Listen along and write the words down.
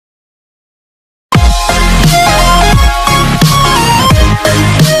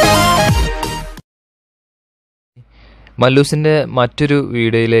മല്ലൂസിൻ്റെ മറ്റൊരു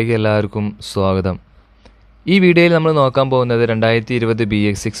വീഡിയോയിലേക്ക് എല്ലാവർക്കും സ്വാഗതം. ഈ വീഡിയോയിൽ നമ്മൾ നോക്കാൻ പോകുന്നത് 2020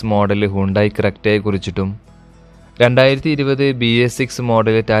 BS6 മോഡൽ ഹുണ്ടായി ക്രെറ്റയെ കുറിച്ചിട്ടും 2020 BS6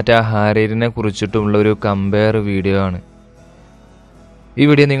 മോഡൽ ടാറ്റ ഹാരിയറിനെ കുറിച്ചിട്ടുമുള്ള ഒരു കമ്പയർ വീഡിയോ ആണ്. ഈ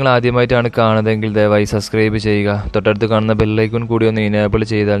വീഡിയോ നിങ്ങൾ ആദ്യമായിട്ടാണ് കാണുന്നതെങ്കിൽ ദയവായി സബ്സ്ക്രൈബ് ചെയ്യുക. തൊട്ടടുത്ത് കാണുന്ന ബെല്ലൈക്കൺ കൂടി ഒന്ന് ഇനേബിൾ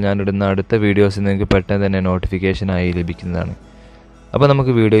ചെയ്താൽ ഞാനിടുന്ന അടുത്ത വീഡിയോസ് നിങ്ങൾക്ക് പെട്ടെന്ന് തന്നെ നോട്ടിഫിക്കേഷനായി ലഭിക്കുന്നതാണ്. അപ്പോൾ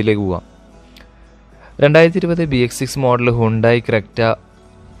നമുക്ക് വീഡിയോയിലേക്ക് പോകാം. 2020 BS6 model Hyundai Creta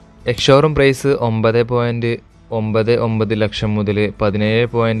ex-showroom price 9.99 ലക്ഷം മുതൽ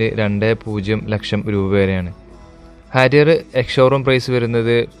 17.20 ലക്ഷം രൂപ വരെയാണ്. ഹാരിയർ എക്സ്ഷോറൂം പ്രൈസ്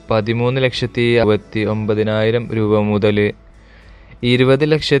വരുന്നത് 13,69,000 രൂപ മുതൽ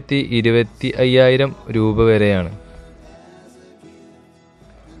 20,25,000 രൂപ വരെയാണ്.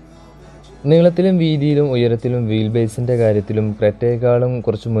 നീളത്തിലും വീതിയിലും ഉയരത്തിലും വീൽ ബേസിൻ്റെ കാര്യത്തിലും ക്രെറ്റയെക്കാളും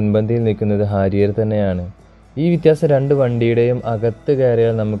കുറച്ച് മുൻപന്തിയിൽ നിൽക്കുന്നത് ഹാരിയർ തന്നെയാണ്. ഈ വ്യത്യാസം രണ്ട് വണ്ടിയുടെയും അകത്ത്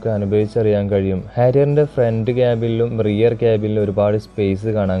കയറിയാൽ നമുക്ക് അനുഭവിച്ചറിയാൻ കഴിയും. ഹാരിയറിൻ്റെ ഫ്രണ്ട് ക്യാബിലും റിയർ ക്യാബിലും ഒരുപാട് സ്പേസ്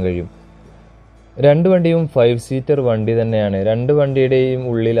കാണാൻ കഴിയും. രണ്ട് വണ്ടിയും 5 സീറ്റർ വണ്ടി തന്നെയാണ്. രണ്ട് വണ്ടിയുടെയും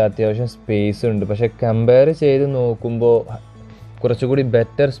ഉള്ളിൽ അത്യാവശ്യം സ്പേസ് ഉണ്ട്. പക്ഷെ കമ്പയർ ചെയ്ത് നോക്കുമ്പോൾ കുറച്ചുകൂടി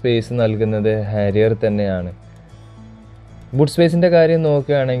ബെറ്റർ സ്പേസ് നൽകുന്നത് ഹാരിയർ തന്നെയാണ്. ബൂട്ട് സ്പേസിൻ്റെ കാര്യം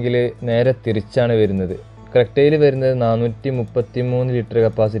നോക്കുകയാണെങ്കിൽ നേരെ തിരിച്ചാണ് വരുന്നത്. ക്രെറ്റയിൽ വരുന്നത് 433 ലിറ്റർ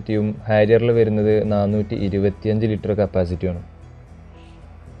കപ്പാസിറ്റിയും ഹാരിയറിൽ വരുന്നത് 425 ലിറ്റർ കപ്പാസിറ്റിയാണ്.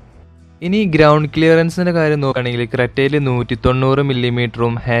 ഇനി ഗ്രൗണ്ട് ക്ലിയറൻസിൻ്റെ കാര്യം നോക്കുകയാണെങ്കിൽ ക്രെറ്റയിൽ 190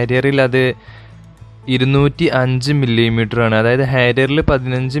 മില്ലിമീറ്ററും ഹാരിയറിൽ അത് 205 മില്ലിമീറ്ററാണ്. അതായത് ഹാരിയറിൽ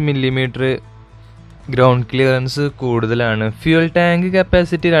 15 മില്ലിമീറ്റർ ഗ്രൗണ്ട് ക്ലിയറൻസ് കൂടുതലാണ്. ഫ്യൂൽ ടാങ്ക്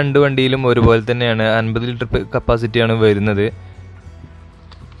കപ്പാസിറ്റി രണ്ട് വണ്ടിയിലും ഒരുപോലെ തന്നെയാണ്, 50 ലിറ്റർ കപ്പാസിറ്റിയാണ് വരുന്നത്.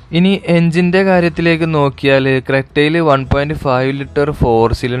 ഇനി എൻജിൻ്റെ കാര്യത്തിലേക്ക് നോക്കിയാൽ ക്രെറ്റയിൽ 1.5 ലിറ്റർ 4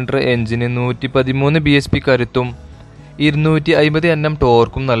 സിലിണ്ടർ എൻജിന് 113 bhp കരുത്തും 250 Nm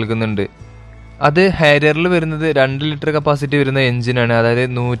ടോർക്കും നൽകുന്നുണ്ട്. അത് ഹാരിയറിൽ വരുന്നത് 2 ലിറ്റർ കപ്പാസിറ്റി വരുന്ന എൻജിനാണ്. അതായത്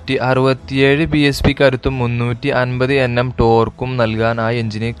 167 bhp കരുത്തും 350 Nm ടോർക്കും നൽകാൻ ആ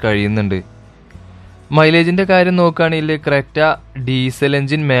എൻജിന് കഴിയുന്നുണ്ട്. മൈലേജിൻ്റെ കാര്യം നോക്കുകയാണെങ്കിൽ ക്രെറ്റ ഡീസൽ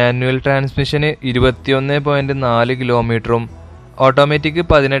എൻജിൻ മാനുവൽ ട്രാൻസ്മിഷന് 21.4 കിലോമീറ്ററും ഓട്ടോമാറ്റിക്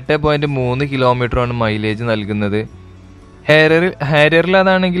 18.3 കിലോമീറ്ററുമാണ് മൈലേജ് നൽകുന്നത്. ഹാരിയറിൽ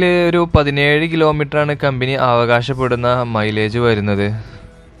അതാണെങ്കിൽ ഒരു 17 കിലോമീറ്ററാണ് കമ്പനി അവകാശപ്പെടുന്ന മൈലേജ് വരുന്നത്.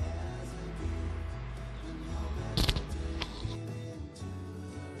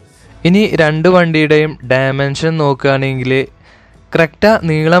 ഇനി രണ്ട് വണ്ടിയുടെയും ഡയമെൻഷൻ നോക്കുകയാണെങ്കിൽ ക്രെറ്റ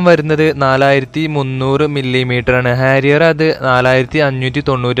നീളം വരുന്നത് 4300 മില്ലിമീറ്ററാണ്. ഹാരിയർ അത്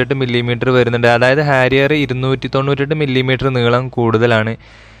 4598 മില്ലിമീറ്റർ വരുന്നുണ്ട്. അതായത് ഹാരിയർ 298 മില്ലിമീറ്റർ നീളം കൂടുതലാണ്.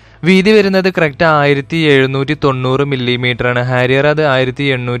 വീതി വരുന്നത് ക്രെറ്റ 1790 മില്ലിമീറ്ററാണ്. ഹാരിയർ അത്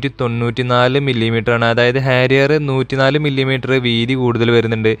 1894 മില്ലിമീറ്ററാണ്. അതായത് ഹാരിയർ 104 മില്ലിമീറ്റർ വീതി കൂടുതൽ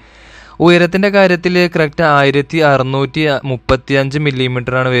വരുന്നുണ്ട്. ഉയരത്തിൻ്റെ കാര്യത്തിൽ ക്രെറ്റ 1635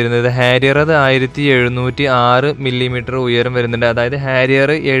 മില്ലിമീറ്ററാണ് വരുന്നത്. ഹാരിയർ അത് 1706 മില്ലിമീറ്റർ ഉയരം വരുന്നുണ്ട്. അതായത് ഹാരിയർ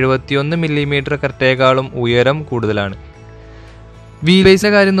 71 മില്ലിമീറ്റർ ക്രെറ്റയെക്കാളും ഉയരം കൂടുതലാണ്. വീൽ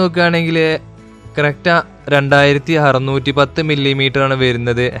ബേസിൻ്റെ കാര്യം നോക്കുകയാണെങ്കിൽ ക്രെറ്റ 2610 മില്ലിമീറ്ററാണ്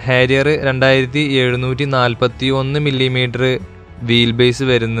വരുന്നത്. ഹാരിയർ 2741 മില്ലിമീറ്റർ വീൽ ബേസ്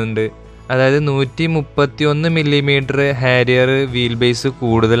വരുന്നുണ്ട്. അതായത് 131 മില്ലിമീറ്റർ ഹാരിയർ വീൽ ബേസ്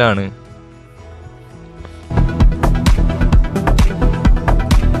കൂടുതലാണ്.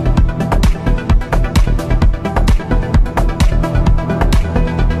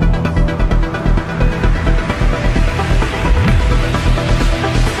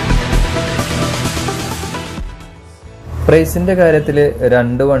 പ്രൈസിൻ്റെ കാര്യത്തിൽ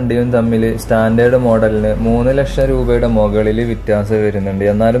രണ്ട് വണ്ടിയും തമ്മിൽ സ്റ്റാൻഡേർഡ് മോഡലിന് 3 ലക്ഷം രൂപയുടെ മുകളിൽ വ്യത്യാസം വരുന്നുണ്ട്.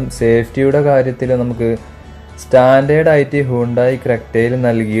 എന്നാലും സേഫ്റ്റിയുടെ കാര്യത്തിൽ നമുക്ക് സ്റ്റാൻഡേർഡ് ആയിട്ട് ഹുണ്ടായി ക്രെറ്റയിൽ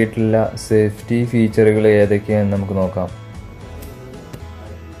നൽകിയിട്ടുള്ള സേഫ്റ്റി ഫീച്ചറുകൾ ഏതൊക്കെയാണെന്ന് നമുക്ക് നോക്കാം.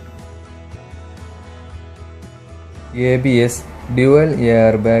 ABS, dual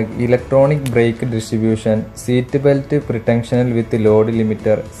air bag, electronic break distribution, seat belt പ്രിട്ടൻഷനൽ വിത്ത് load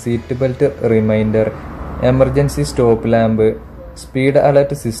limiter, seat belt reminder, emergency stop lamp, speed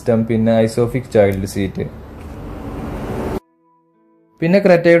alert system, പിന്നെ ഐസോഫിക് ചൈൽഡ് സീറ്റ്. പിന്നെ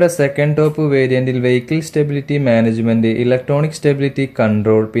ക്രെറ്റയുടെ second top വേരിയന്റിൽ vehicle stability management, electronic stability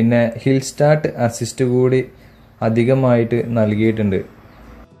control, പിന്നെ hill start assist കൂടി അധികമായിട്ട് നൽകിയിട്ടുണ്ട്.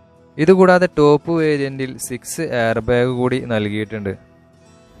 ഇതുകൂടാതെ top വേരിയന്റിൽ 6 air bag കൂടി നൽകിയിട്ടുണ്ട്.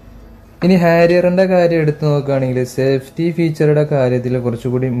 ഇനി ഹാരിയറിന്റെ കാര്യം എടുത്തു നോക്കുകയാണെങ്കിൽ സേഫ്റ്റി ഫീച്ചറുടെ കാര്യത്തിൽ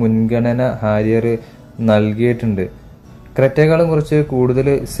കുറച്ചുകൂടി മുൻഗണന ഹാരിയർ നൽകിയിട്ടുണ്ട്. ക്രെറ്റയെക്കാളും കുറച്ച് കൂടുതൽ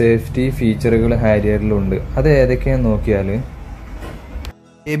സേഫ്റ്റി ഫീച്ചറുകൾ ഹാരിയറിലുണ്ട്. അത് ഏതൊക്കെയാണെന്ന് നോക്കിയാൽ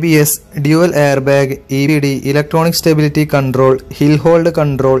ABS, dual airbag, EPD, electronic stability control, hill hold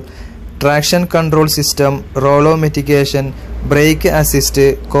control, traction control system, rollover mitigation, brake assist,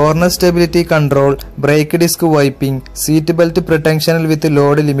 corner stability control, brake disc wiping, seat belt protection with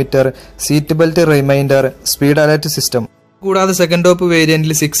load limiter, seat belt reminder, speed alert system. കൂടാതെ second top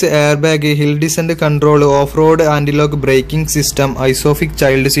വേരിയന്റിൽ 6 air bag, hill descent control, off road ആന്റിലോക്ക് braking system, ISOFIX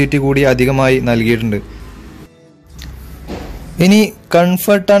child seat കൂടി അധികമായി നൽകിയിട്ടുണ്ട്. ഇനി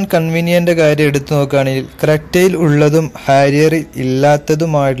comfort and convenient കാര്യം എടുത്തു നോക്കുകയാണെങ്കിൽ ക്രെറ്റയിൽ ഉള്ളതും ഹാരിയറിൽ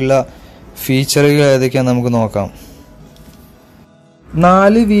ഇല്ലാത്തതുമായിട്ടുള്ള ഫീച്ചറുകൾ ഏതൊക്കെയാണെന്ന് നമുക്ക് നോക്കാം.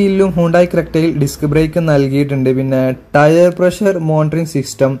 4 വീലിലും ഹുണ്ടായി ക്രെറ്റയിൽ ഡിസ്ക് ബ്രേക്ക് നൽകിയിട്ടുണ്ട്. പിന്നെ tyre pressure monitoring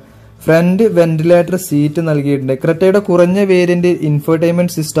system, front ventilator seat നൽകിയിട്ടുണ്ട്. ക്രെറ്റയുടെ കുറഞ്ഞ വേരിയന്റ്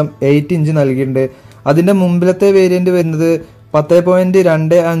ഇൻഫോർടൈൻമെന്റ് സിസ്റ്റം 8 ഇഞ്ച് നൽകിയിട്ടുണ്ട്. അതിന്റെ മുമ്പിലത്തെ വേരിയന്റ് വരുന്നത്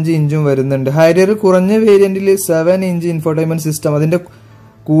 10.25 ഇഞ്ചും വരുന്നുണ്ട്. ഹാരിയർ കുറഞ്ഞ വേരിയന്റിൽ 7 ഇഞ്ച് ഇൻഫോർടൈൻമെന്റ് സിസ്റ്റം, അതിന്റെ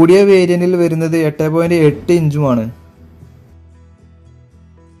കൂടിയ വേരിയന്റിൽ വരുന്നത് 8.8 ഇഞ്ചുമാണ്.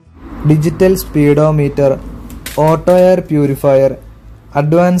 Digital speedometer, auto air purifier,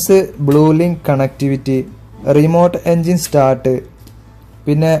 advance blue link connectivity, remote engine start,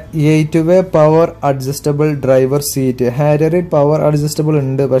 പിന്നെ 8-വേ power adjustable driver seat. ഹാരിയറിൽ power adjustable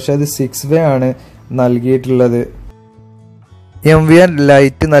ഉണ്ട്, പക്ഷെ അത് 6-വേ ആണ് നൽകിയിട്ടുള്ളത്. MVN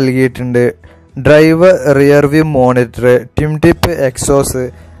ലൈറ്റ് നൽകിയിട്ടുണ്ട്. Driver rear view monitor, Tim tip exhaust,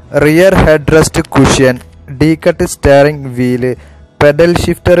 rear head rest cushion, ഡീകട്ട് steering wheel, pedal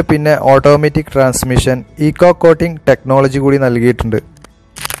shifter, പിന്നെ automatic transmission, Eeco coating technology കൂടി നൽകിയിട്ടുണ്ട്.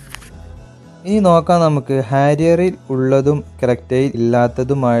 ഇനി നോക്കാം നമുക്ക് ഹാരിയറിൽ ഉള്ളതും ക്രെറ്റയിൽ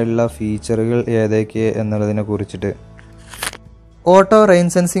ഇല്ലാത്തതുമായുള്ള ഫീച്ചറുകൾ ഏതൊക്കെ എന്നുള്ളതിനെ കുറിച്ചിട്ട്. Auto rain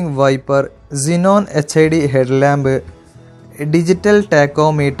sensing wiper, xenon HID headlamp, digital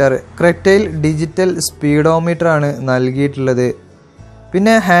tachometer. ക്രെറ്റയിൽ digital speedometer ആണ് നൽകിയിട്ടുള്ളത്.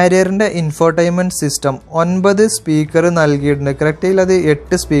 പിന്നെ ഹാരിയറിൻ്റെ ഇൻഫോർടൈൻമെൻറ്റ് സിസ്റ്റം 9 സ്പീക്കർ നൽകിയിട്ടുണ്ട്. ക്രെറ്റയിൽ അത്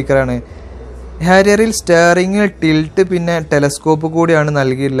 8 സ്പീക്കറാണ്. ഹാരിയറിൽ സ്റ്റിയറിംഗ് ടിൽറ്റ് പിന്നെ ടെലസ്കോപ്പ് കൂടിയാണ്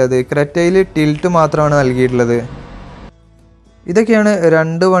നൽകിയിട്ടുള്ളത്. ക്രെറ്റയിൽ ടിൽറ്റ് മാത്രമാണ് നൽകിയിട്ടുള്ളത്. ഇതൊക്കെയാണ്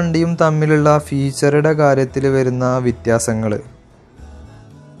രണ്ട് വണ്ടിയും തമ്മിലുള്ള ഫീച്ചറുടെ കാര്യത്തിൽ വരുന്ന വ്യത്യാസങ്ങൾ.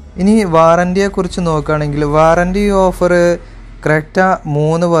 ഇനി വാറൻറ്റിയെക്കുറിച്ച് നോക്കുകയാണെങ്കിൽ വാറൻറ്റി ഓഫർ ക്രെറ്റ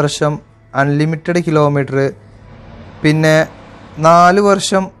 3 വർഷം അൺലിമിറ്റഡ് കിലോമീറ്റർ, പിന്നെ 4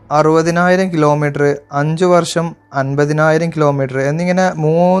 വർഷം 60,000 കിലോമീറ്റർ, 5 വർഷം 50,000 കിലോമീറ്റർ എന്നിങ്ങനെ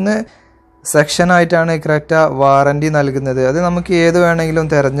 3 സെക്ഷനായിട്ടാണ് ക്രെറ്റ വാറൻറ്റി നൽകുന്നത്. അത് നമുക്ക് ഏത് വേണമെങ്കിലും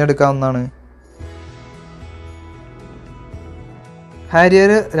തിരഞ്ഞെടുക്കാവുന്നതാണ്.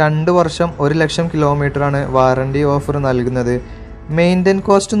 ഹാരിയർ 2 വർഷം 1,00,000 കിലോമീറ്ററാണ് വാറൻറ്റി ഓഫർ നൽകുന്നത്. മെയിൻ്റെൻ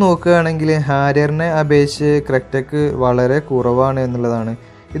കോസ്റ്റ് നോക്കുകയാണെങ്കിൽ ഹാരിയറിനെ അപേക്ഷിച്ച് ക്രെറ്റയ്ക്ക് വളരെ കുറവാണ് എന്നുള്ളതാണ്.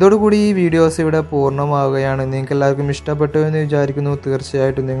 ഇതോടുകൂടി ഈ വീഡിയോസ് ഇവിടെ പൂർണ്ണമാവുകയാണ്. നിങ്ങൾക്ക് എല്ലാവർക്കും ഇഷ്ടപ്പെട്ടു എന്ന് വിചാരിക്കുന്നു.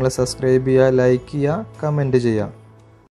 തീർച്ചയായിട്ടും നിങ്ങൾ സബ്സ്ക്രൈബ് ചെയ്യുക, ലൈക്ക് ചെയ്യുക, കമൻറ്റ് ചെയ്യുക.